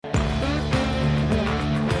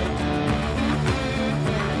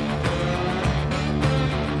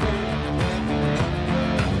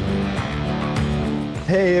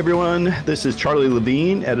Hey everyone, this is Charlie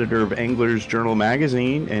Levine, editor of Angler's Journal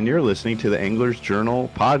magazine, and you're listening to the Angler's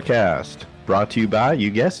Journal podcast, brought to you by, you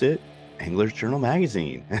guessed it, Angler's Journal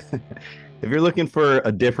magazine. If you're looking for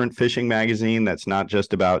a different fishing magazine that's not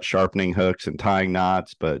just about sharpening hooks and tying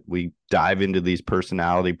knots, but we dive into these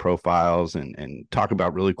personality profiles and talk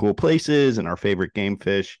about really cool places and our favorite game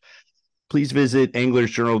fish, please visit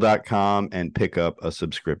anglersjournal.com and pick up a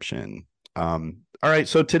subscription. All right,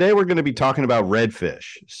 so today we're going to be talking about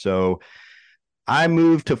redfish. So I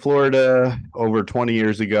moved to Florida over 20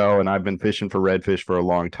 years ago, and I've been fishing for redfish for a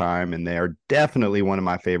long time, and they are definitely one of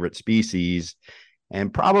my favorite species.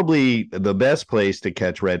 And probably the best place to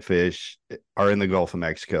catch redfish are in the Gulf of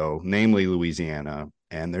Mexico, namely Louisiana.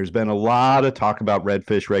 And there's been a lot of talk about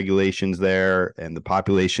redfish regulations there and the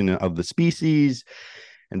population of the species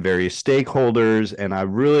and various stakeholders. And I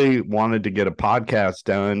really wanted to get a podcast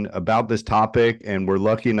done about this topic. And we're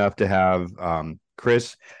lucky enough to have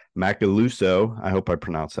Chris Macaluso. I hope I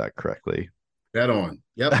pronounced that correctly. That on.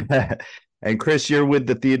 Yep. And Chris, you're with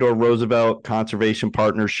the Theodore Roosevelt Conservation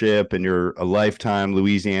Partnership, and you're a lifetime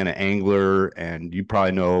Louisiana angler, and you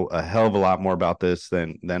probably know a hell of a lot more about this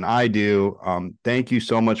than I do. Thank you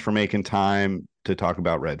so much for making time to talk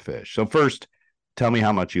about redfish. So first, tell me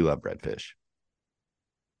how much you love redfish.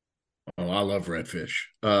 Oh, I love redfish.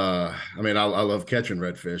 I love catching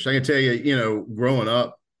redfish. I can tell you, growing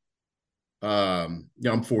up,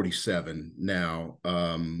 I'm 47 now.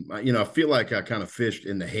 I feel like I kind of fished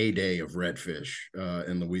in the heyday of redfish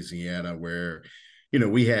in Louisiana, where,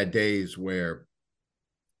 we had days where,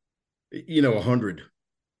 100,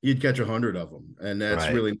 you'd catch 100 of them. And that's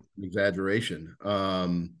Right. really an exaggeration.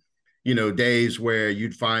 Days where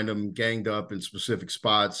you'd find them ganged up in specific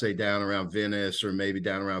spots, say down around Venice or maybe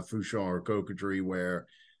down around Fouchon or Cocodrie, where,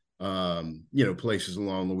 places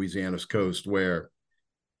along Louisiana's coast where,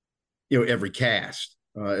 every cast,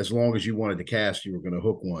 as long as you wanted to cast, you were going to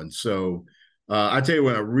hook one. So I tell you,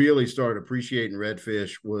 when I really started appreciating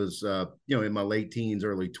redfish was, in my late teens,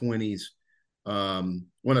 early 20s,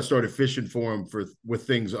 when I started fishing for them with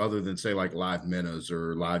things other than, say, like live minnows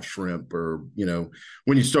or live shrimp, or,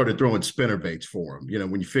 when you started throwing spinner baits for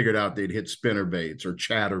them, when you figured out they'd hit spinner baits or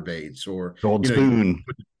chatter baits or Gold spoon.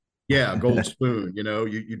 Gold spoon,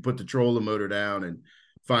 you'd put the trolling motor down and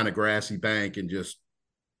find a grassy bank and just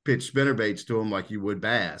pitch spinner baits to them like you would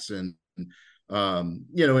bass. And and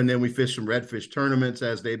then we fished some redfish tournaments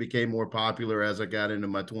as they became more popular as I got into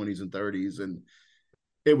my 20s and 30s, and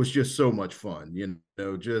it was just so much fun,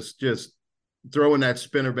 just throwing that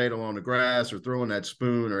spinner bait along the grass or throwing that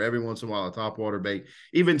spoon, or every once in a while a topwater bait.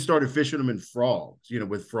 Even started fishing them in frogs,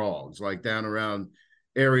 with frogs, like down around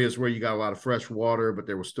areas where you got a lot of fresh water but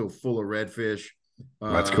they were still full of redfish.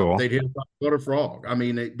 That's cool. They'd hit a water frog. I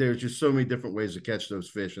mean, there's just so many different ways to catch those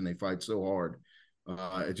fish, and they fight so hard.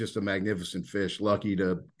 It's just a magnificent fish. Lucky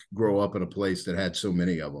to grow up in a place that had so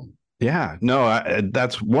many of them. Yeah, no,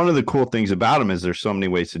 that's one of the cool things about them is there's so many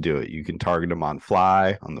ways to do it. You can target them on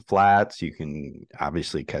fly, on the flats. You can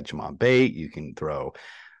obviously catch them on bait. You can throw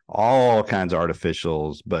all kinds of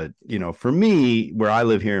artificials. But, for me, where I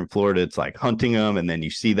live here in Florida, it's like hunting them, and then you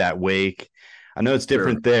see that wake. I know it's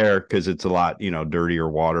different there because it's a lot, dirtier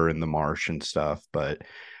water in the marsh and stuff, but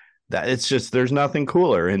that it's just, there's nothing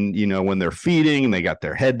cooler. And, when they're feeding and they got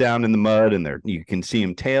their head down in the mud and you can see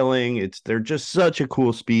them tailing, they're just such a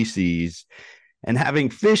cool species. And having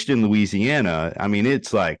fished in Louisiana, I mean,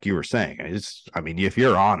 it's like you were saying, if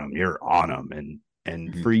you're on them, you're on them.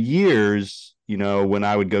 And for years, when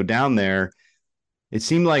I would go down there, it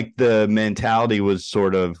seemed like the mentality was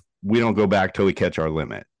sort of, we don't go back till we catch our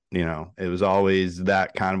limit. It was always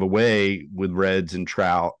that kind of a way with reds and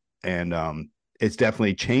trout. And it's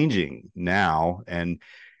definitely changing now. And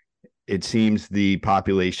it seems the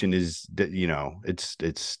population is,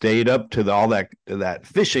 it's stayed up to all that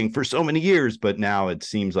fishing for so many years. But now it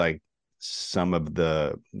seems like some of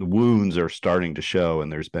the wounds are starting to show,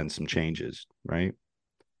 and there's been some changes, right?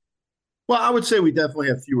 Well, I would say we definitely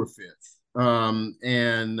have fewer fish. One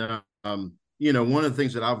of the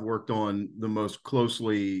things that I've worked on the most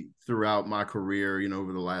closely throughout my career,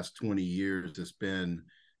 over the last 20 years has been,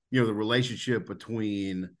 the relationship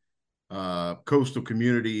between coastal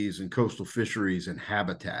communities and coastal fisheries and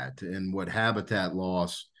habitat, and what habitat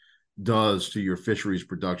loss does to your fisheries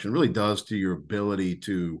production, really does to your ability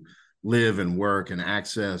to live and work and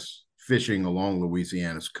access fishing along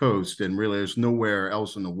Louisiana's coast. And really, there's nowhere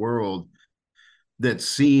else in the world that's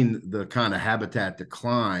seen the kind of habitat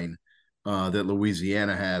decline that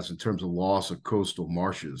Louisiana has in terms of loss of coastal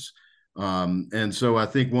marshes. And so I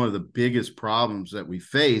think one of the biggest problems that we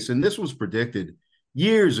face, and this was predicted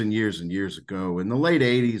years and years and years ago in the late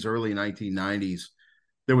 80s, early 1990s,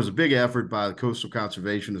 there was a big effort by the Coastal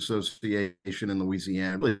Conservation Association in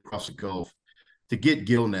Louisiana, really across the Gulf, to get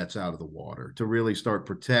gill nets out of the water, to really start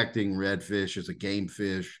protecting redfish as a game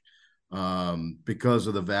fish, because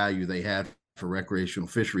of the value they had for recreational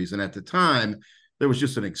fisheries. And at the time, there was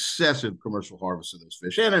just an excessive commercial harvest of those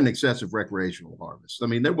fish and an excessive recreational harvest. I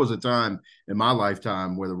mean, there was a time in my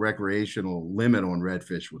lifetime where the recreational limit on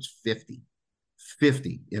redfish was 50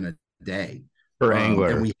 in a day. Per And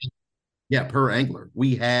angler. yeah, per angler.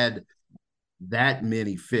 We had that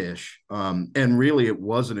many fish. And really, it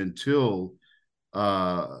wasn't until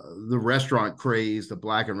the restaurant craze, the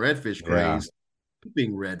black and redfish Yeah. craze,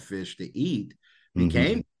 keeping redfish to eat Hmm.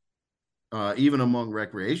 became even among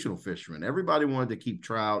recreational fishermen. Everybody wanted to keep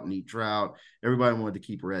trout and eat trout. Everybody wanted to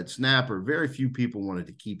keep red snapper. Very few people wanted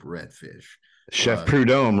to keep redfish. Chef Uh,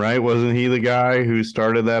 Prudhomme, right? Wasn't he the guy who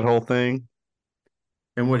started that whole thing?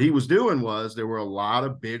 and what he was doing was there were a lot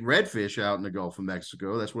of big redfish out in the Gulf of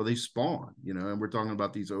Mexico. That's where they spawn, and we're talking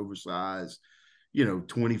about these oversized,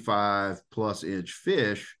 25 plus inch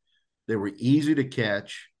fish. They were easy to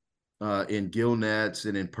catch in gill nets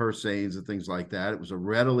and in purse seines and things like that. It was a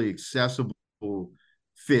readily accessible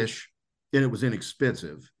fish, and it was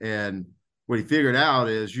inexpensive. And what he figured out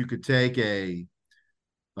is you could take a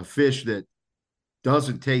fish that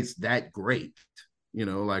doesn't taste that great,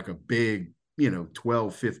 like a big,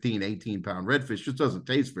 12, 15, 18 pound redfish just doesn't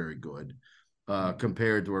taste very good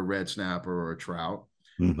compared to a red snapper or a trout.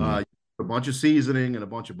 Hmm. A bunch of seasoning and a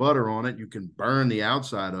bunch of butter on it. You can burn the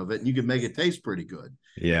outside of it and you can make it taste pretty good.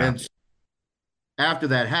 Yeah. And after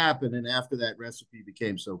that happened and after that recipe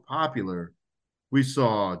became so popular, we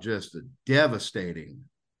saw just a devastating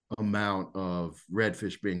amount of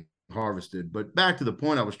redfish being harvested. But back to the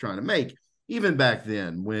point I was trying to make, even back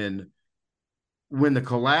then, when the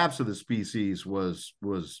collapse of the species was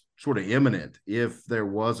sort of imminent, if there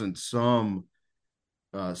wasn't some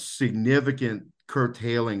significant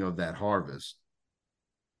curtailing of that harvest,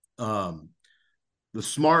 um, the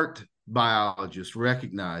smart biologists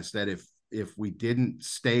recognized that if we didn't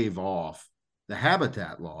stave off the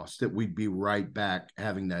habitat loss, that we'd be right back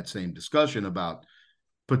having that same discussion about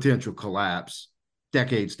potential collapse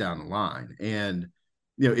decades down the line. And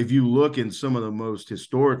if you look in some of the most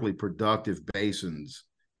historically productive basins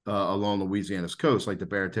along Louisiana's coast, like the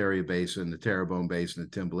Barataria Basin, the Terrebonne Basin, the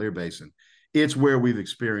Timberlake Basin, it's where we've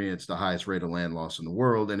experienced the highest rate of land loss in the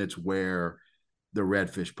world, and it's where the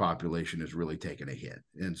redfish population is really taking a hit.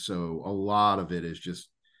 And so a lot of it is just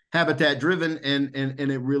habitat driven, and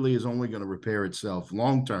it really is only going to repair itself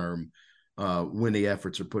long term when the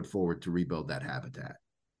efforts are put forward to rebuild that habitat.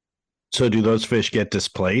 So do those fish get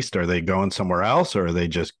displaced? Are they going somewhere else or are they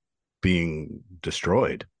just being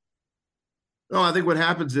destroyed? No, I think what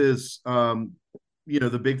happens is,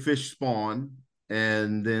 the big fish spawn,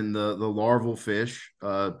 and then the larval fish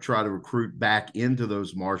try to recruit back into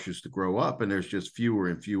those marshes to grow up, and there's just fewer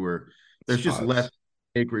and fewer. There's just less Spots.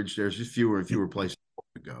 acreage. There's just fewer and fewer places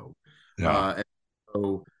to go. Yeah. And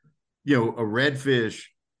so, a redfish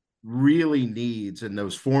really needs in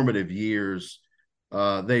those formative years.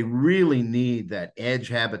 They really need that edge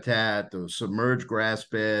habitat, those submerged grass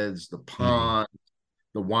beds, the Hmm. pond,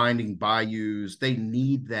 the winding bayous. They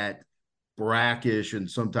need that brackish and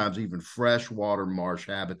sometimes even freshwater marsh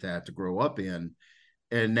habitat to grow up in.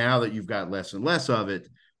 And now that you've got less and less of it,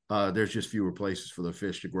 there's just fewer places for the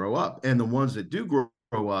fish to grow up. And the ones that do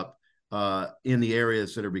grow up in the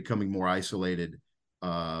areas that are becoming more isolated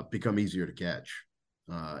become easier to catch.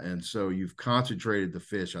 And so you've concentrated the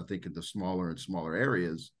fish, I think, into smaller and smaller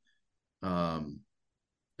areas, um,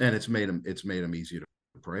 and it's made them easier to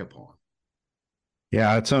prey upon.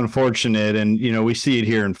 Yeah, it's unfortunate. And, we see it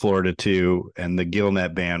here in Florida too. And the gill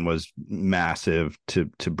net ban was massive to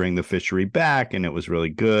bring the fishery back. And it was really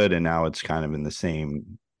good. And now it's kind of in the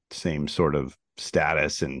same sort of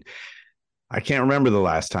status. And I can't remember the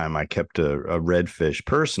last time I kept a redfish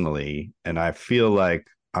personally. And I feel like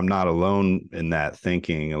I'm not alone in that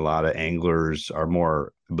thinking. A lot of anglers are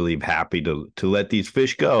more, I believe, happy to let these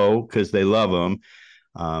fish go because they love them.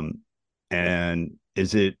 Um, and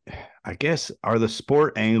is it, I guess, are the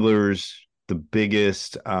sport anglers the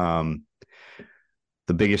biggest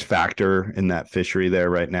factor in that fishery there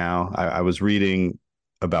right now? I was reading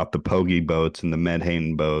about the Pogey boats and the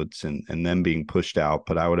Medhane boats and them being pushed out,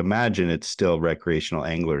 but I would imagine it's still recreational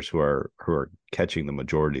anglers who are catching the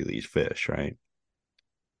majority of these fish, right?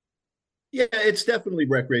 Yeah, it's definitely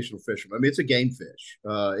recreational fishermen. I mean, it's a game fish.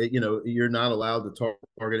 You're not allowed to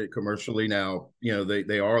target it commercially now.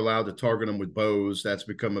 They are allowed to target them with bows. That's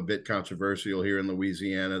become a bit controversial here in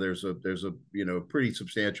Louisiana. There's a pretty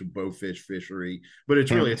substantial bowfish fishery, but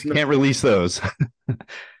it's Can't really it's not. can't release those.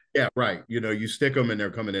 Yeah, right. You stick them and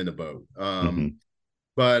they're coming in the boat. Hmm.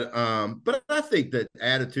 But I think that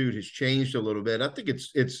attitude has changed a little bit. I think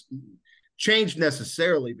it's changed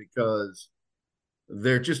necessarily because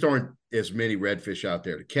there just aren't as many redfish out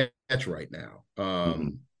there to catch right now. Hmm.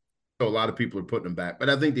 So a lot of people are putting them back. But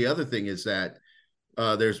I think the other thing is that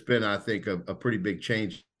there's been, I think, a pretty big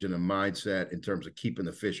change in the mindset in terms of keeping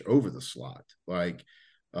the fish over the slot. Like,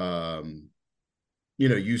 um,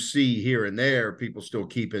 you see here and there people still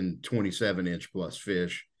keeping 27-inch plus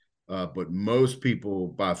fish, but most people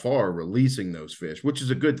by far are releasing those fish, which is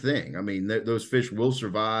a good thing. I mean, those fish will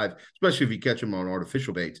survive, especially if you catch them on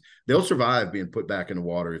artificial baits. They'll survive being put back in the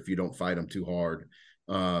water if you don't fight them too hard.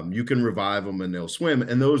 You can revive them and they'll swim,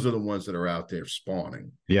 and those are the ones that are out there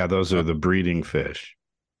spawning. Yeah, those Uh, are the breeding fish.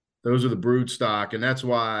 those are the brood stock, and that's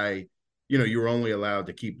why you're only allowed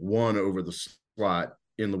to keep one over the slot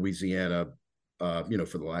in Louisiana,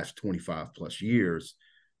 for the last 25 plus years,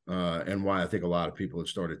 and why I think a lot of people have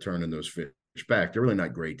started turning those fish back. They're really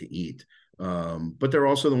not great to eat, but they're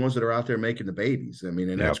also the ones that are out there making the babies. I mean,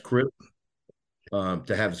 and that's Yep. critical,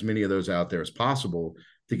 to have as many of those out there as possible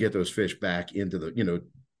to get those fish back into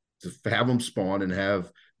to have them spawn and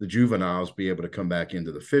have the juveniles be able to come back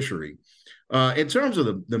into the fishery. In terms of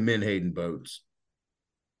the Menhaden boats,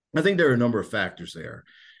 I think there are a number of factors there.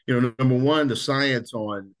 Number one, the science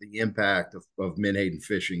on the impact of menhaden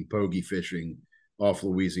fishing, pogie fishing off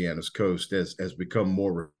Louisiana's coast has become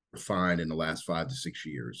more refined in the last 5 to 6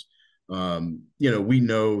 years. We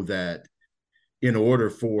know that in order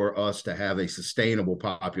for us to have a sustainable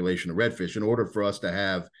population of redfish, in order for us to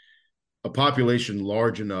have a population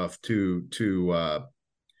large enough to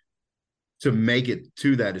make it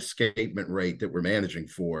to that escapement rate that we're managing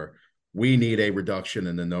for, we need a reduction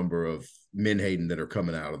in the number of menhaden that are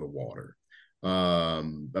coming out of the water. I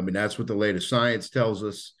mean, that's what the latest science tells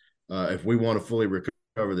us. If we want to fully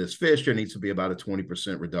recover this fish, there needs to be about a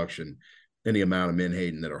 20% reduction in the amount of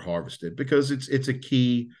menhaden that are harvested, because it's a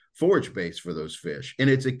key forage base for those fish. And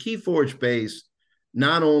it's a key forage base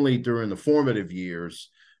not only during the formative years,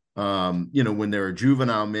 when there are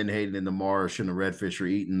juvenile menhaden in the marsh and the redfish are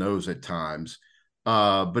eating those at times.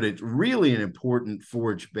 But it's really an important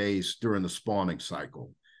forage base during the spawning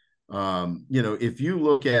cycle. If you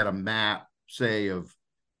look at a map, say, of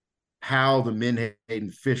how the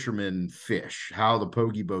menhaden fishermen fish, how the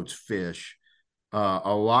pogie boats fish,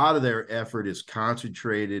 a lot of their effort is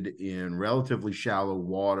concentrated in relatively shallow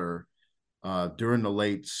water during the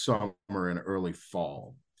late summer and early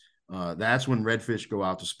fall. That's when redfish go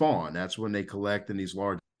out to spawn. That's when they collect in these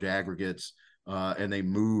large aggregates, and they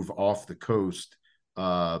move off the coast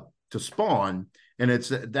to spawn. And it's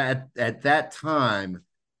that at that time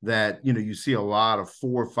that you see a lot of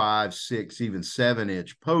 4, 5, 6, even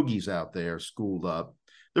 7-inch pogies out there schooled up.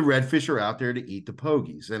 The redfish are out there to eat the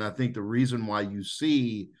pogies, and I think the reason why you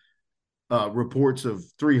see reports of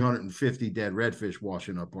 350 dead redfish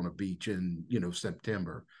washing up on a beach in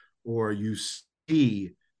September, or you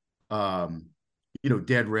see um,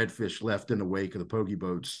 dead redfish left in the wake of the pogie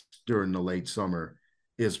boats during the late summer,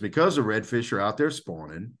 is because the redfish are out there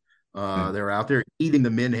spawning. Yeah. They're out there eating the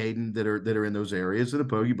menhaden that are in those areas, and the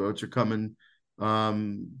pogie boats are coming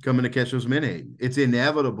to catch those menhaden. It's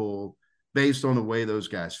inevitable, based on the way those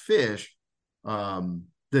guys fish, that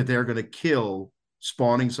they're going to kill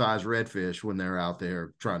spawning size redfish when they're out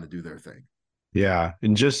there trying to do their thing. Yeah.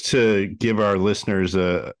 And just to give our listeners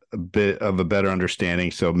a bit of a better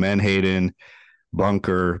understanding. So menhaden,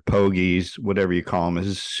 bunker, pogies, whatever you call them, is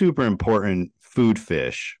a super important food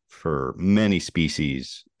fish for many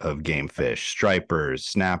species of game fish, stripers,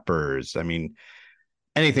 snappers. I mean,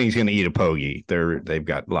 anything's going to eat a pogie. They've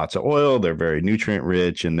got lots of oil. They're very nutrient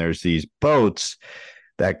rich. And there's these boats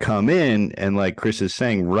that come in, and like Chris is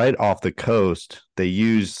saying, right off the coast, they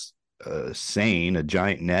use a seine, a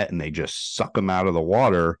giant net, and they just suck them out of the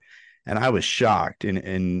water. And I was shocked.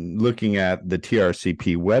 And looking at the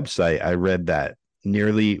TRCP website, I read that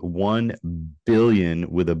nearly 1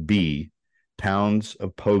 billion with a B pounds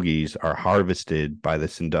of pogies are harvested by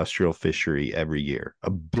this industrial fishery every year.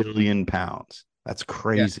 1 billion pounds. That's Yeah.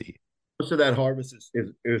 crazy. Most of that harvest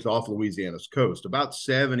is off Louisiana's coast. About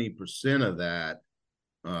 70% of that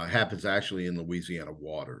happens actually in Louisiana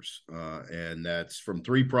waters. And that's from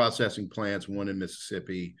 3 processing plants, one in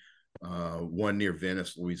Mississippi, one near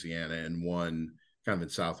Venice, Louisiana, and one kind of in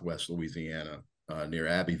Southwest Louisiana, near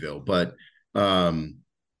Abbeville. Um,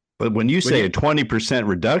 But when you but say yeah, a 20%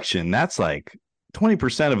 reduction, that's like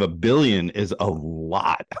 20% of 1 billion is a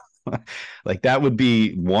lot. Like that would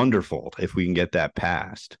be wonderful if we can get that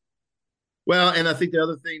passed. Well, and I think the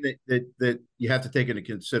other thing that you have to take into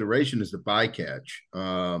consideration is the bycatch.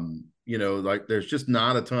 Like there's just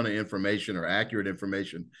not a ton of information or accurate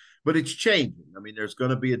information, but it's changing. I mean, there's going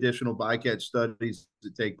to be additional bycatch studies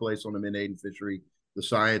that take place on the menhaden fishery. The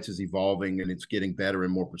science is evolving and it's getting better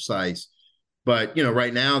and more precise. But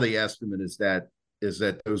right now the estimate is that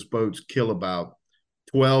those boats kill about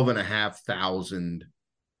 12,500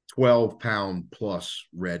 12-pound plus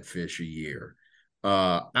redfish a year.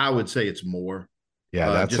 I would say it's more.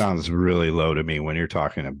 Yeah, that Just sounds really low to me when you're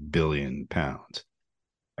talking 1 billion pounds.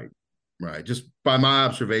 right, right. Just by my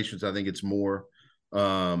observations, I think it's more.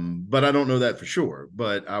 But I don't know that for sure.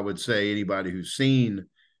 But I would say anybody who's seen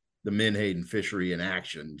the menhaden fishery in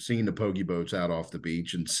action, seen the pogie boats out off the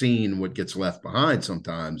beach, and seen what gets left behind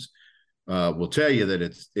sometimes, will tell you that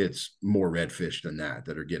it's more redfish than that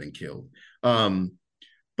are getting killed.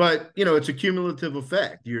 But it's a cumulative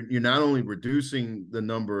effect. You're not only reducing the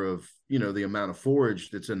number of the amount of forage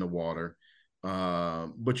that's in the water,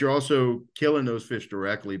 but you're also killing those fish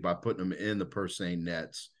directly by putting them in the purse seine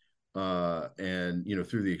nets, and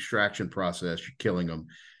through the extraction process, you're killing them.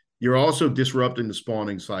 You're also disrupting the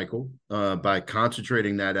spawning cycle by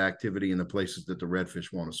concentrating that activity in the places that the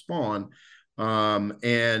redfish want to spawn,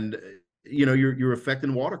 and you're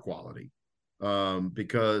affecting water quality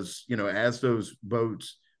because as those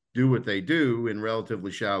boats do what they do in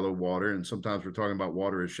relatively shallow water, and sometimes we're talking about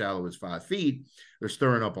water as shallow as 5 feet, they're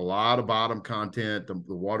stirring up a lot of bottom content. The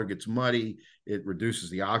water gets muddy, it reduces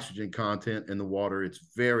the oxygen content in the water. It's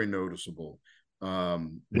very noticeable.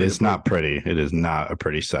 When the It's boat not pretty. It is not a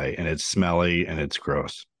pretty sight, and it's smelly and it's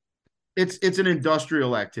gross. it's an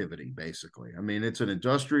industrial activity, basically. I mean, it's an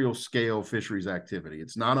industrial scale fisheries activity.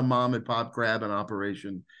 It's not a mom and pop crabbing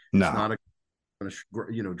operation. It's No. not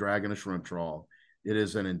dragging a shrimp trawl. It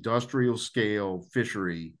is an industrial scale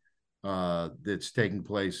fishery that's taking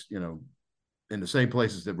place, in the same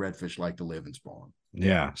places that redfish like to live and spawn.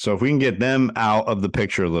 Yeah. So if we can get them out of the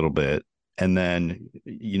picture a little bit, and then,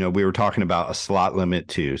 we were talking about a slot limit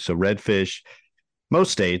too. So redfish,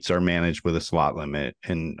 most states are managed with a slot limit.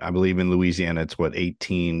 And I believe in Louisiana, it's what,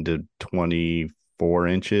 18 to 24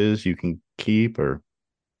 inches you can keep, or?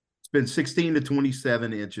 It's been 16 to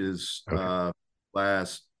 27 inches Okay.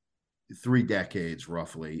 last 3 decades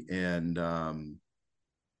roughly.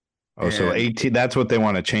 Oh, so And 18, that's what they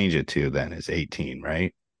want to change it to then, is 18,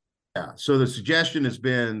 right? yeah, so the suggestion has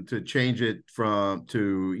been to change it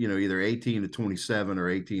to either 18 to 27 or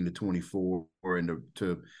 18 to 24, and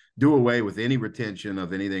to do away with any retention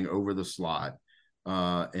of anything over the slot,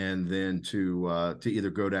 and then to either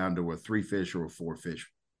go down to a 3 fish or a 4 fish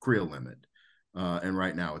creel limit. And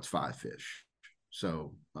right now it's 5 fish.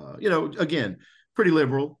 So again, pretty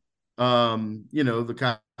liberal. The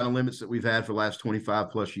kind of limits that we've had for the last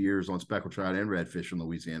 25 plus years on speckled trout and redfish in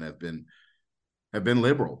Louisiana have been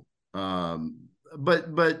liberal.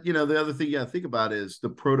 But the other thing you got to think about is the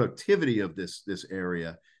productivity of this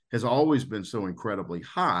area has always been so incredibly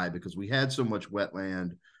high because we had so much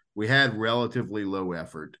wetland. We had relatively low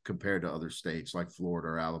effort compared to other states like Florida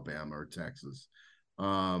or Alabama or Texas.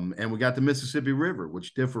 And we got the Mississippi River,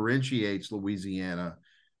 which differentiates Louisiana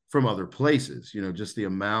from other places. Just the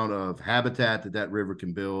amount of habitat that river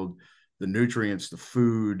can build, the nutrients, the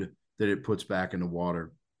food that it puts back in the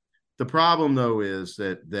water. The problem, though, is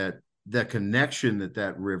that connection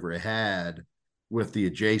that river had with the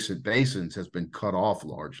adjacent basins has been cut off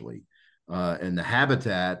largely. And the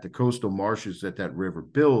habitat, the coastal marshes that river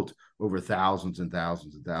built over thousands and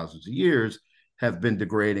thousands and thousands of years have been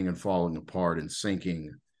degrading and falling apart and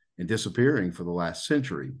sinking and disappearing for the last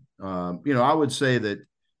century. I would say that,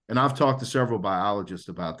 and I've talked to several biologists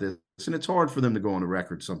about this, and it's hard for them to go on the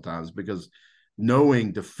record sometimes because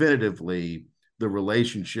knowing definitively the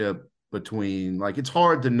relationship between, like, it's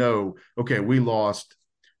hard to know, okay, we lost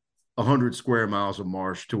 100 square miles of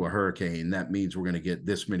marsh to a hurricane. That means we're going to get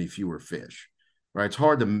this many fewer fish, right? It's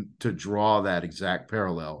hard to draw that exact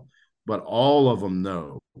parallel, but all of them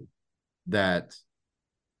know that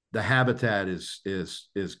the habitat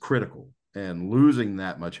is critical, and losing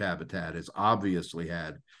that much habitat has obviously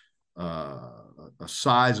had a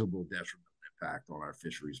sizable detrimental impact on our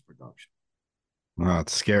fisheries production. Well,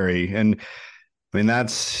 it's scary. And I mean,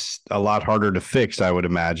 that's a lot harder to fix, I would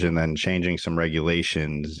imagine, than changing some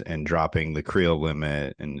regulations and dropping the creel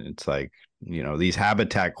limit. And it's like, these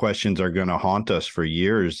habitat questions are going to haunt us for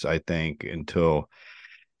years, I think, and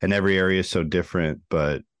every area is so different.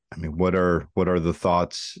 But I mean, what are the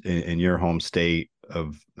thoughts in your home state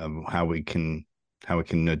of how we can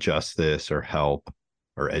adjust this or help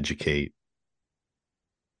or educate?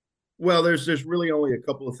 Well, there's really only a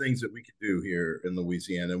couple of things that we can do here in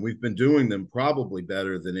Louisiana, and we've been doing them probably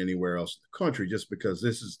better than anywhere else in the country, just because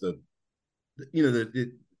this is the, you know,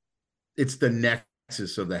 it's the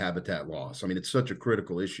nexus of the habitat loss. I mean, it's such a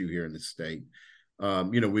critical issue here in the state.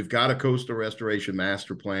 We've got a coastal restoration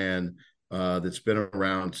master plan that's been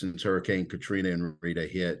around since Hurricane Katrina and Rita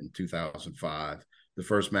hit in 2005. The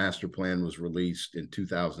first master plan was released in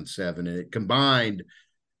 2007, and it combined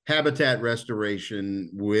habitat restoration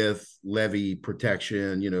with levee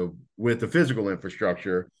protection, with the physical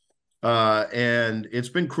infrastructure. And it's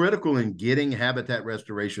been critical in getting habitat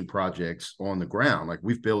restoration projects on the ground. Like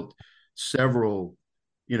we've built several,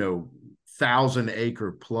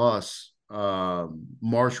 1,000-acre plus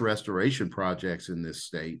marsh restoration projects in this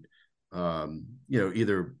state.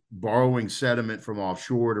 Either borrowing sediment from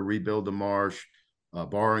offshore to rebuild the marsh,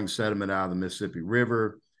 borrowing sediment out of the Mississippi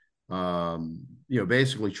River,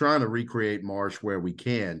 basically trying to recreate marsh where we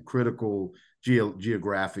can, critical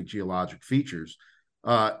geologic features.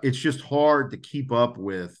 It's just hard to keep up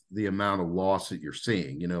with the amount of loss that you're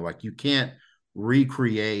seeing. Like you can't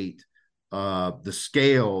recreate the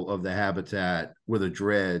scale of the habitat with a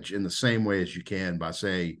dredge in the same way as you can by,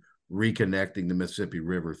 say, reconnecting the Mississippi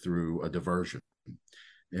River through a diversion.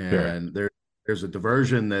 Sure. And there's a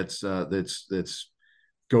diversion that's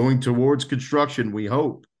going towards construction, we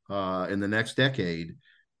hope, in the next decade.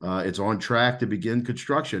 It's on track to begin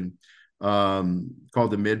construction,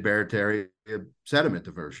 called the Mid-Barataria Sediment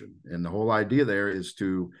Diversion. And the whole idea there is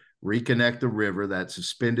to reconnect the river, that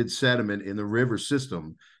suspended sediment in the river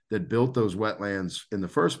system that built those wetlands in the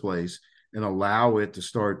first place, and allow it to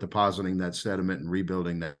start depositing that sediment and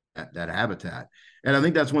rebuilding that habitat. And I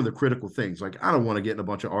think that's one of the critical things. Like, I don't want to get in a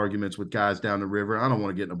bunch of arguments with guys down the river. I don't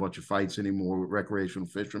want to get in a bunch of fights anymore with recreational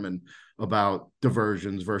fishermen about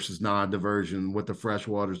diversions versus non-diversion, what the fresh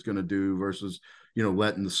water is going to do versus,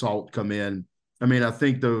 letting the salt come in. I mean, I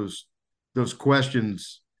think those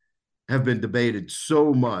questions have been debated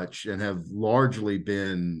so much and have largely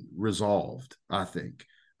been resolved, I think.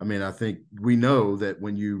 I mean, I think we know that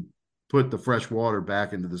when you put the fresh water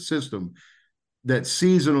back into the system, that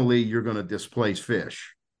seasonally you're going to displace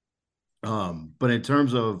fish. But in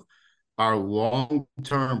terms of our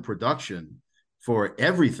long-term production for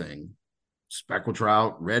everything, speckled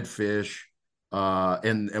trout, redfish,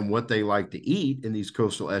 and what they like to eat in these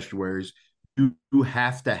coastal estuaries, you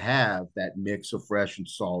have to have that mix of fresh and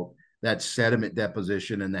salt, that sediment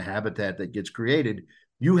deposition and the habitat that gets created.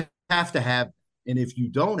 You have to have, and if you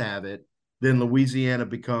don't have it, then Louisiana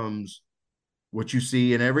becomes what you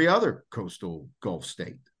see in every other coastal Gulf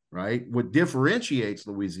state, right? What differentiates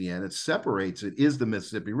Louisiana, it separates it, is the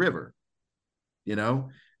Mississippi River,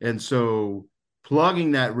 And so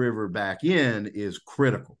plugging that river back in is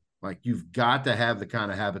critical. Like, you've got to have the kind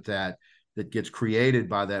of habitat that gets created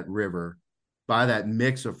by that river, by that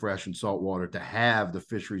mix of fresh and salt water, to have the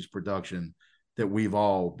fisheries production that we've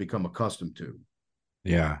all become accustomed to.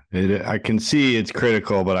 Yeah, I can see it's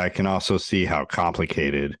critical, but I can also see how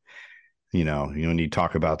complicated. When you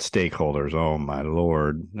talk about stakeholders, oh my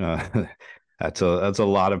Lord, that's a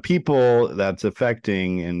lot of people that's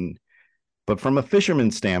affecting. But from a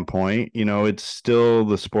fisherman's standpoint, it's still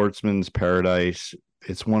the sportsman's paradise.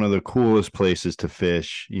 It's one of the coolest places to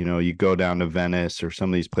fish. You go down to Venice or some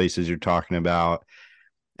of these places you're talking about,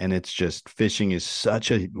 and it's just, fishing is such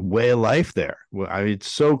a way of life there. It's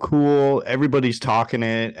so cool. Everybody's talking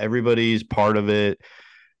it. Everybody's part of it.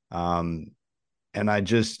 And I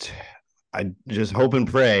just hope and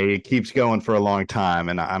pray it keeps going for a long time,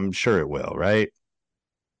 and I'm sure it will, right?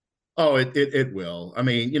 Oh, it will. I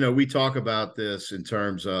mean, we talk about this in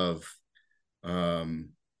terms of, the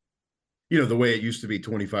way it used to be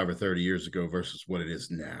 25 or 30 years ago versus what it is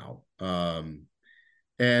now.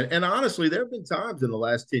 And honestly, there have been times in the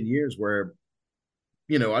last 10 years where,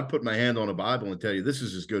 I'd put my hand on a Bible and tell you this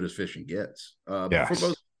is as good as fishing gets, for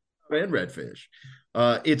both and redfish.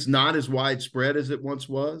 It's not as widespread as it once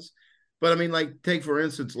was. But I mean, like, take for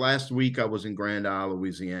instance, last week I was in Grand Isle,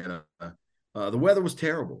 Louisiana. The weather was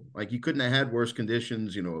terrible. Like, you couldn't have had worse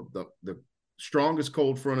conditions. The strongest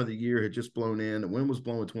cold front of the year had just blown in. The wind was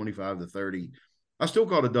blowing 25 to 30. I still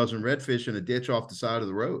caught a dozen redfish in a ditch off the side of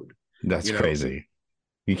the road. That's crazy.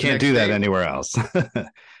 You The can't next do that day, anywhere else.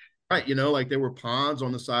 right? Like, there were ponds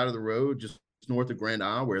on the side of the road just north of Grand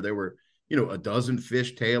Isle where there were, a dozen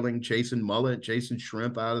fish tailing, chasing mullet, chasing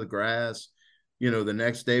shrimp out of the grass. The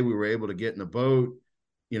next day we were able to get in a boat.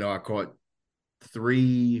 I caught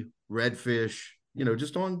 3 redfish,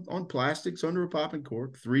 just on plastics under a popping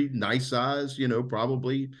cork, 3 nice size,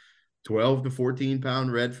 probably 12 to 14 pound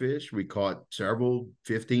redfish. We caught several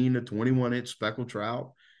 15 to 21 inch speckled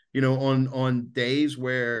trout, on days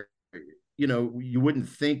where, you wouldn't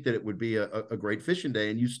think that it would be a great fishing day,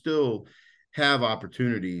 and you still have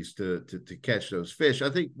opportunities to catch those fish. I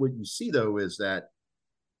think what you see though is that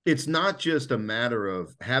it's not just a matter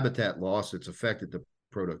of habitat loss that's affected the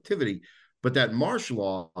productivity, but that marsh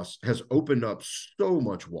loss has opened up so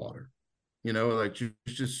much water. Like there's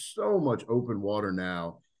just so much open water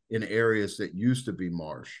now in areas that used to be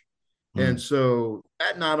marsh. And Mm. so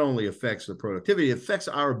that not only affects the productivity, it affects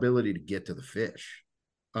our ability to get to the fish.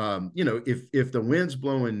 If the wind's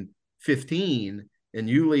blowing 15 and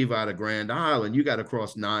you leave out of Grand Isle and you got to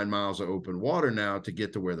cross 9 miles of open water now to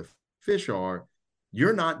get to where the fish are,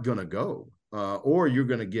 you're not going to go, or you're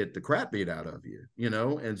going to get the crap beat out of you.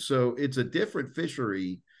 And so it's a different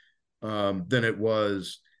fishery than it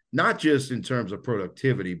was, not just in terms of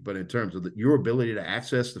productivity, but in terms of your ability to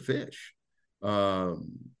access the fish.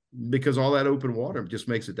 Because all that open water just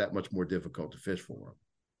makes it that much more difficult to fish for them.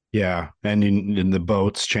 Yeah, and the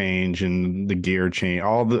boats change and the gear change,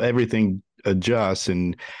 everything adjusts,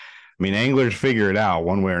 and I mean anglers figure it out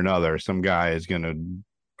one way or another. Some guy is going to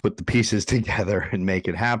put the pieces together and make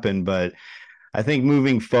it happen, but I think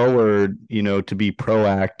moving forward, to be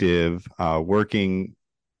proactive, working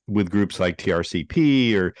with groups like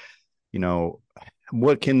TRCP or,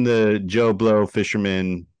 what can the Joe Blow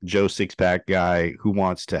fisherman, Joe Sixpack guy who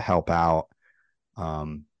wants to help out,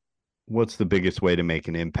 what's the biggest way to make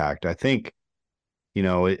an impact? I think,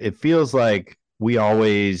 it feels like we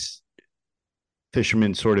always,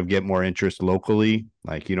 fishermen sort of get more interest locally.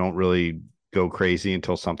 Like you don't really go crazy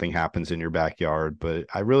until something happens in your backyard. But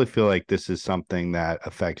I really feel like this is something that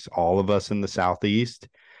affects all of us in the Southeast.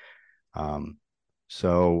 Um,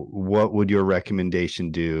 so what would your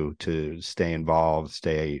recommendation do to stay involved,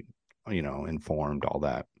 stay, informed, all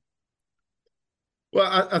that?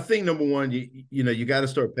 Well, I think number one, you got to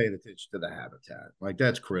start paying attention to the habitat. Like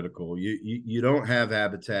that's critical. You don't have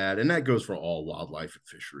habitat, and that goes for all wildlife and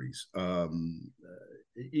fisheries.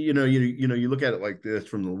 You look at it like this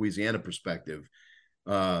from the Louisiana perspective.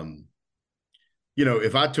 Um,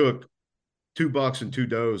 if I took 2 bucks and 2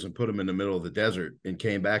 does and put them in the middle of the desert and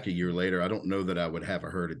came back a year later, I don't know that I would have a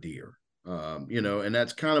herd of deer. And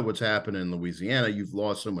that's kind of what's happening in Louisiana. You've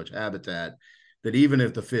lost so much habitat that even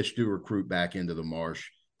if the fish do recruit back into the marsh,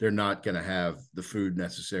 they're not going to have the food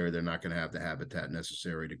necessary. They're not going to have the habitat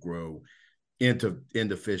necessary to grow into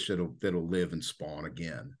fish that'll live and spawn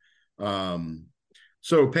again.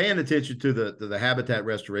 So paying attention to the habitat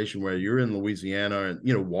restoration, where you're in Louisiana,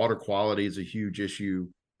 and water quality is a huge issue.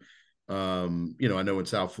 I know in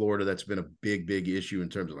South Florida that's been a big issue in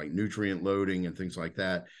terms of like nutrient loading and things like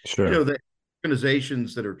that. Sure. The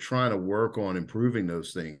organizations that are trying to work on improving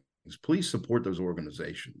those things, please support those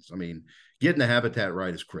organizations. I mean, getting the habitat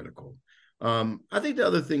right is critical. I think the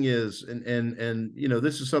other thing is, and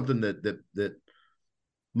this is something that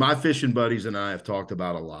my fishing buddies and I have talked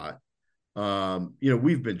about a lot.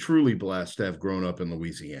 We've been truly blessed to have grown up in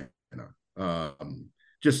Louisiana.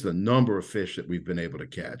 Just the number of fish that we've been able to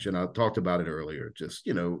catch. And I talked about it earlier, just,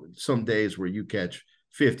 some days where you catch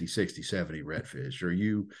 50, 60, 70 redfish, or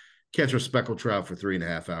you catch a speckled trout for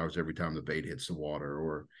 3.5 hours every time the bait hits the water,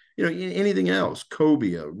 or, anything else,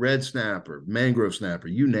 cobia, red snapper, mangrove snapper,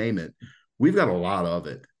 you name it. We've got a lot of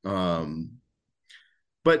it.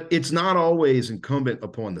 But it's not always incumbent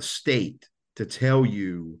upon the state to tell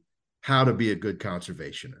you how to be a good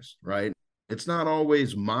conservationist, right? It's not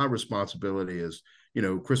always my responsibility as,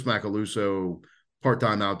 Chris Macaluso,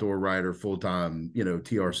 part-time outdoor writer, full-time,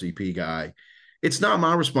 TRCP guy. It's not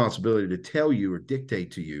my responsibility to tell you or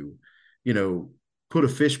dictate to you, put a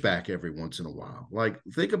fish back every once in a while. Like,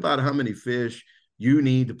 think about how many fish you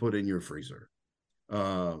need to put in your freezer.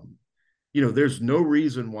 There's no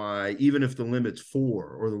reason why, even if the limit's 4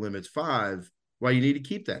 or the limit's 5, why you need to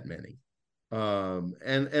keep that many.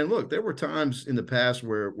 And look, there were times in the past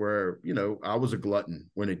where I was a glutton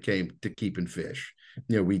when it came to keeping fish.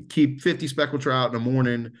 We'd keep 50 speckled trout in the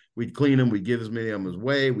morning, we'd clean them, we'd give as many of them as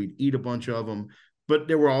away, we'd eat a bunch of them, but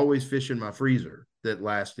there were always fish in my freezer that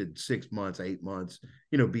lasted 6 months, 8 months,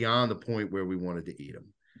 beyond the point where we wanted to eat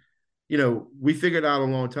them. We figured out a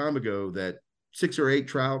long time ago that 6 or 8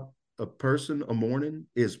 trout a person a morning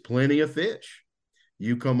is plenty of fish.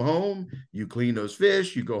 You come home, you clean those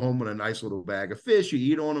fish, you go home with a nice little bag of fish, you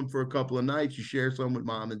eat on them for a couple of nights, you share some with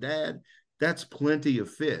mom and dad. That's plenty of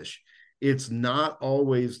fish. It's not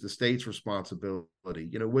always the state's responsibility.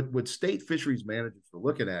 What state fisheries managers are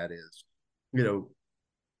looking at is,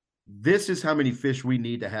 this is how many fish we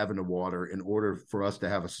need to have in the water in order for us to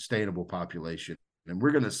have a sustainable population. And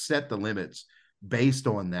we're going to set the limits based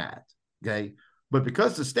on that. Okay. But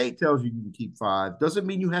because the state tells you you can keep 5, doesn't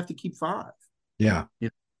mean you have to keep 5. Yeah.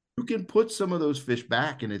 You you can put some of those fish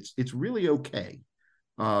back, and it's really okay.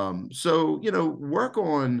 So work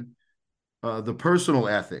on the personal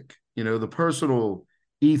ethic, the personal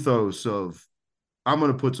ethos of, I'm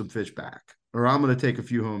going to put some fish back, or I'm going to take a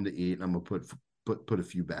few home to eat, and I'm going to put a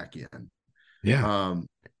few back in. Yeah. Um,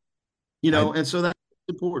 I, and so that's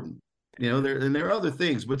important. There are other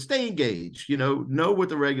things, but stay engaged. Know what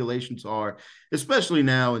the regulations are, especially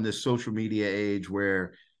now in this social media age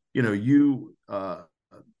where well,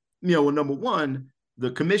 number one,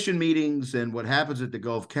 the commission meetings and what happens at the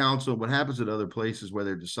Gulf Council, what happens at other places where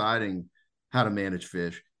they're deciding how to manage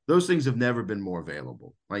fish, those things have never been more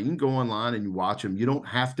available. Like, you can go online and you watch them. You don't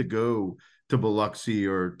have to go to Biloxi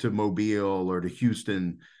or to Mobile or to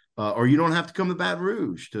Houston, or you don't have to come to Baton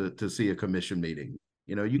Rouge to see a commission meeting.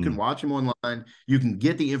 You can watch them online. You can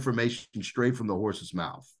get the information straight from the horse's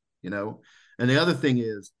mouth. And the other thing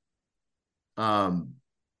is,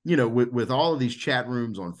 with all of these chat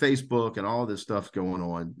rooms on Facebook and all this stuff going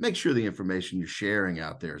on, make sure the information you're sharing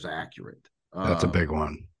out there is accurate. that's a big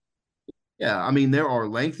one. Yeah, I mean, there are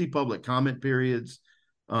lengthy public comment periods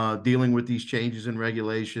dealing with these changes in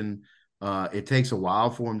regulation. It takes a while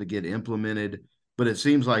for them to get implemented, but it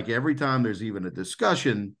seems like every time there's even a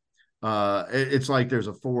discussion, it's like there's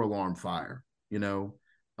a 4-alarm fire.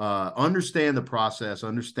 Understand the process,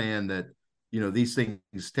 understand that these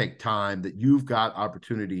things take time, that you've got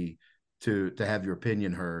opportunity to have your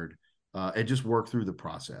opinion heard, and just work through the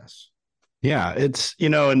process. Yeah, it's,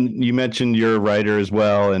 and you mentioned you're a writer as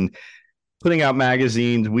well, and putting out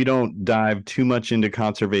magazines, we don't dive too much into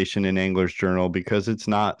conservation in Angler's Journal because it's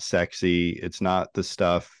not sexy. It's not the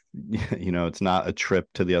stuff, it's not a trip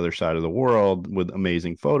to the other side of the world with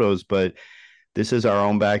amazing photos, but this is our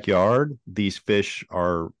own backyard. These fish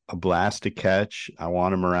are a blast to catch. I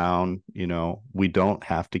want them around. We don't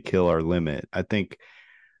have to kill our limit. I think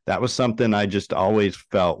that was something I just always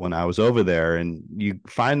felt when I was over there. And you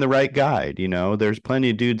find the right guide. There's plenty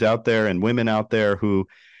of dudes out there and women out there who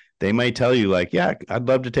they might tell you, like, yeah, I'd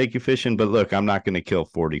love to take you fishing, but look, I'm not going to kill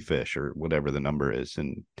 40 fish or whatever the number is.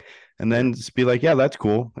 And then just be like, yeah, that's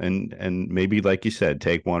cool. And maybe, like you said,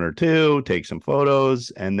 take one or two, take some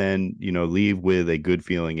photos, and then, leave with a good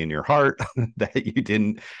feeling in your heart that you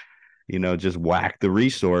didn't, just whack the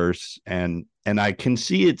resource. And I can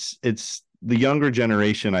see it's the younger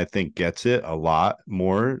generation, I think, gets it a lot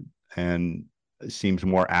more and seems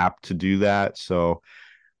more apt to do that. So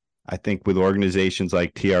I think with organizations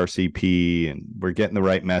like TRCP, and we're getting the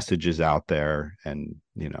right messages out there, and,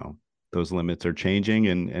 those limits are changing,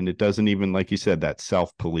 and it doesn't even, like you said, that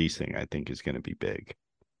self-policing, I think, is going to be big.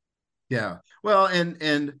 Yeah. Well,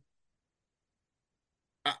 and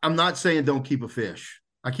I'm not saying don't keep a fish.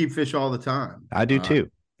 I keep fish all the time. I do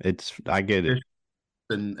too. I get it.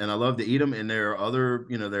 And I love to eat them. And there are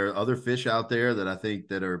other fish out there that I think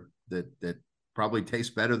that probably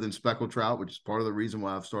taste better than speckled trout, which is part of the reason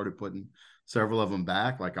why I've started putting several of them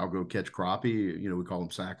back. Like, I'll go catch crappie. We call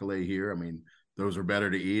them sac-a-lay here. I mean, those are better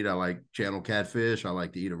to eat. I like channel catfish. I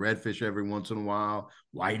like to eat a redfish every once in a while.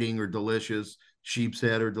 Whiting are delicious. Sheep's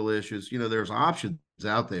head are delicious. There's options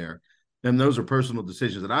out there. And those are personal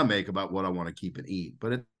decisions that I make about what I want to keep and eat.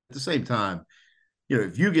 But at the same time,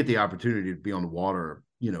 if you get the opportunity to be on the water,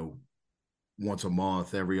 once a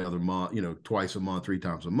month, every other month, twice a month, 3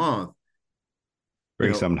 times a month,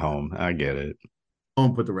 bring something home. I get it.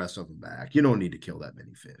 Don't put the rest of them back. You don't need to kill that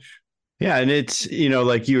many fish. Yeah, and it's,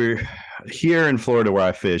 like you're here in Florida where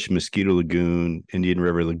I fish, Mosquito Lagoon, Indian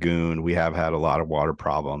River Lagoon, we have had a lot of water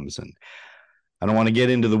problems, and I don't want to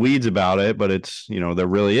get into the weeds about it, but it's, there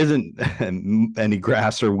really isn't any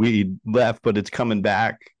grass or weed left, but it's coming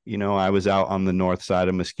back. I was out on the north side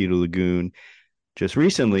of Mosquito Lagoon just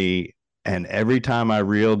recently, and every time I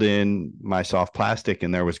reeled in my soft plastic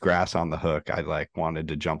and there was grass on the hook, I wanted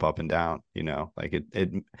to jump up and down,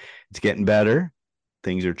 it's getting better.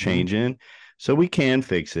 Things are changing. So we can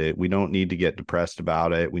fix it. We don't need to get depressed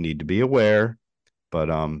about it. We need to be aware, but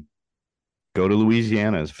go to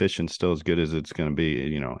Louisiana. Fishing still as good as it's going to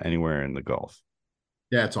be, anywhere in the Gulf.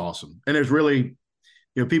 Yeah, it's awesome. And there's really,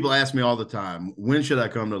 people ask me all the time, when should I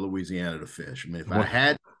come to Louisiana to fish? I mean, if I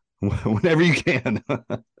had, whenever you can,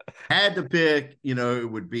 had to pick,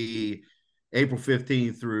 it would be April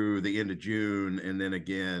 15th through the end of June. And then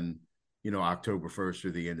again, October 1st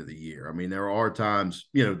through the end of the year. I mean, there are times,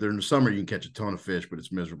 during the summer, you can catch a ton of fish, but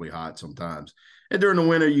it's miserably hot sometimes. And during the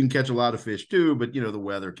winter, you can catch a lot of fish too, but, the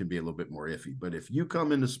weather can be a little bit more iffy. But if you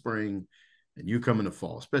come in the spring and you come in the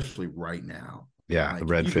fall, especially right now. Yeah, the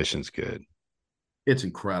red fishing's good. It's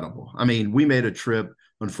incredible. I mean, we made a trip,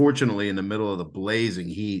 unfortunately, in the middle of the blazing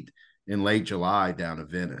heat in late July down to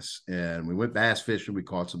Venice. And we went bass fishing. We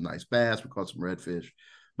caught some nice bass. We caught some redfish.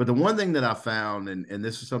 But the one thing that I found, and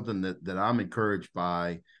this is something that I'm encouraged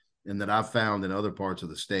by, and that I've found in other parts of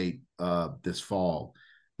the state this fall,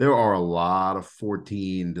 there are a lot of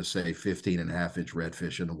 14 to say 15 and a half inch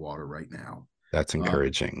redfish in the water right now. That's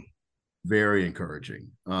encouraging. Very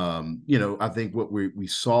encouraging. I think what we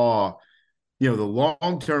saw, the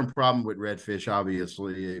long-term problem with redfish,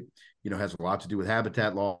 obviously, has a lot to do with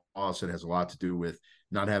habitat loss. It has a lot to do with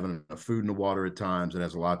not having enough food in the water at times. It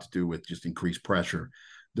has a lot to do with just increased pressure.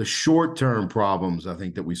 The short-term problems, I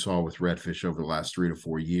think, that we saw with redfish over the last 3 to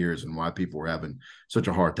 4 years, and why people were having such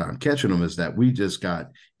a hard time catching them, is that we just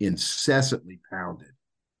got incessantly pounded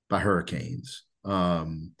by hurricanes.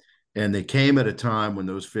 And they came at a time when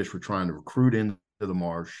those fish were trying to recruit into the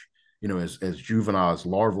marsh, as juveniles,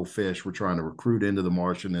 larval fish were trying to recruit into the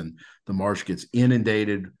marsh, and then the marsh gets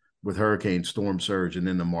inundated with hurricane storm surge, and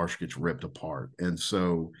then the marsh gets ripped apart. And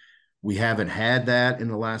so we haven't had that in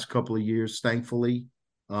the last couple of years, thankfully.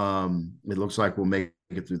 It looks like we'll make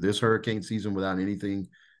it through this hurricane season without anything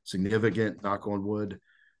significant, knock on wood.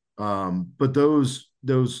 But those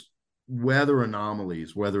weather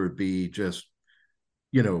anomalies, whether it be just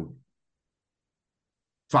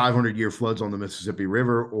 500-year floods on the Mississippi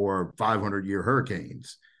River or 500-year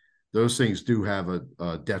hurricanes, those things do have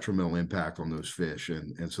a detrimental impact on those fish.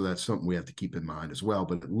 And so that's something we have to keep in mind as well.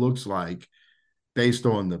 But it looks like, based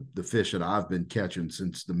on the fish that I've been catching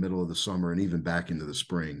since the middle of the summer and even back into the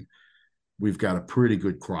spring, we've got a pretty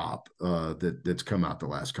good crop that's come out the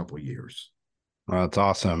last couple of years. Well, it's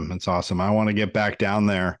awesome. It's awesome. I want to get back down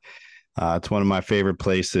there. It's one of my favorite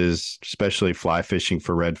places, especially fly fishing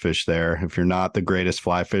for redfish there. If you're not the greatest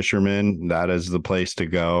fly fisherman, that is the place to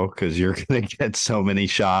go, because you're going to get so many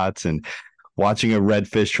shots. And watching a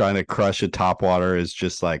redfish trying to crush a topwater is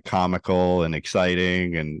just like comical and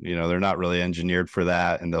exciting. And, they're not really engineered for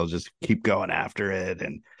that, and they'll just keep going after it.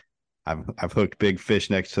 And I've hooked big fish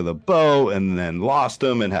next to the boat and then lost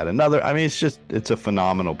them and had another. I mean, it's a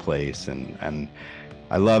phenomenal place, and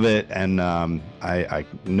I love it, and I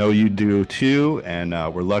know you do too, and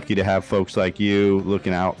we're lucky to have folks like you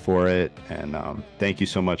looking out for it. And thank you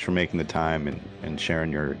so much for making the time and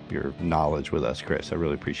sharing your knowledge with us, Chris. I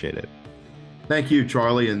really appreciate it. Thank you,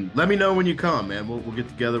 Charlie, and let me know when you come, man. We'll get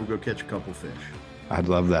together. We'll go catch a couple fish. I'd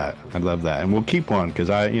love that. And we'll keep one, because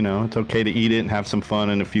it's okay to eat it and have some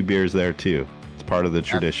fun and a few beers there too. It's part of the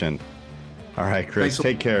tradition. All right, Chris,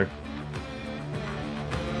 take care.